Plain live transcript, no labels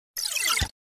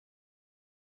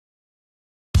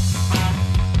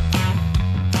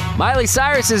Miley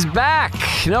Cyrus is back.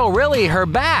 No, really, her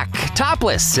back.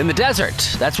 Topless in the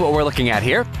desert. That's what we're looking at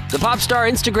here. The pop star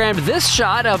Instagrammed this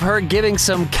shot of her giving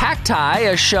some cacti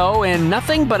a show in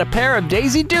nothing but a pair of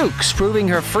Daisy Dukes, proving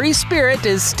her free spirit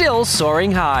is still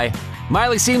soaring high.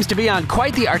 Miley seems to be on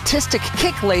quite the artistic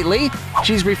kick lately.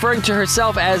 She's referring to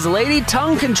herself as Lady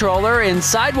Tongue Controller in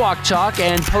sidewalk chalk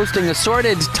and posting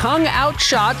assorted tongue-out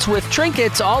shots with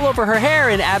trinkets all over her hair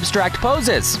in abstract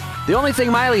poses. The only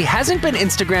thing Miley hasn't been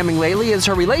Instagramming lately is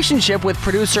her relationship with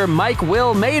producer Mike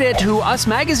Will Made It, who Us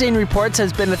Magazine reports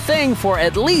has been a thing for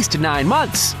at least 9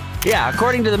 months. Yeah,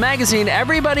 according to the magazine,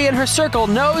 everybody in her circle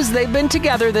knows they've been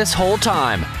together this whole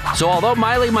time. So although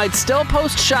Miley might still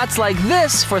post shots like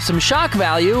this for some shock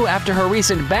value, after her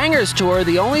recent Bangers tour,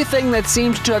 the only thing that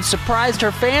seems to have surprised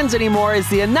her fans anymore is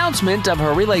the announcement of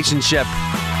her relationship.